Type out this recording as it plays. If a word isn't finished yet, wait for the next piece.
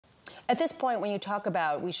At this point, when you talk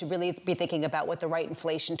about we should really be thinking about what the right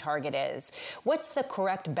inflation target is, what's the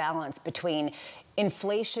correct balance between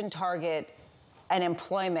inflation target and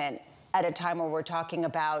employment at a time where we're talking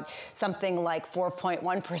about something like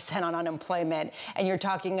 4.1% on unemployment and you're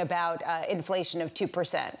talking about inflation of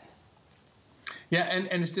 2%? Yeah,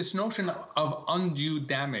 and it's this notion of undue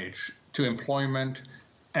damage to employment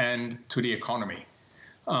and to the economy.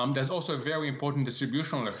 There's also a very important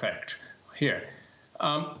distributional effect here.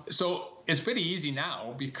 So it's pretty easy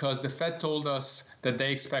now because the Fed told us that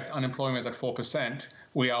they expect unemployment at 4%.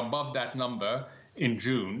 We are above that number in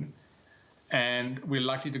June, and we're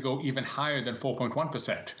likely to go even higher than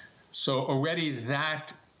 4.1%. So already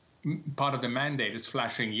that part of the mandate is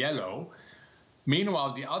flashing yellow.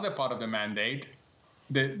 Meanwhile, the other part of the mandate,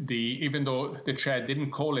 even though the chair didn't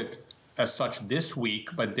call it as such this week,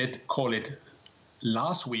 but did call it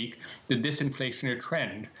last week, the disinflationary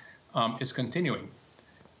trend is continuing.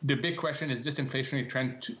 The big question is disinflationary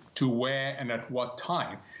trend to where and at what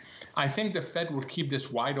time? I think the Fed will keep this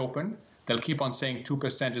wide open. They'll keep on saying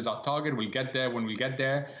 2% is our target. We'll get there when we get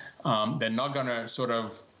there. They're not going to sort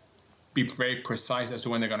of be very precise as to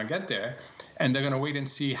when they're going to get there. And they're going to wait and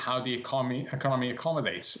see how the economy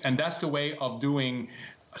accommodates. And that's the way of doing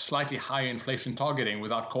a slightly higher inflation targeting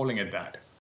without calling it that.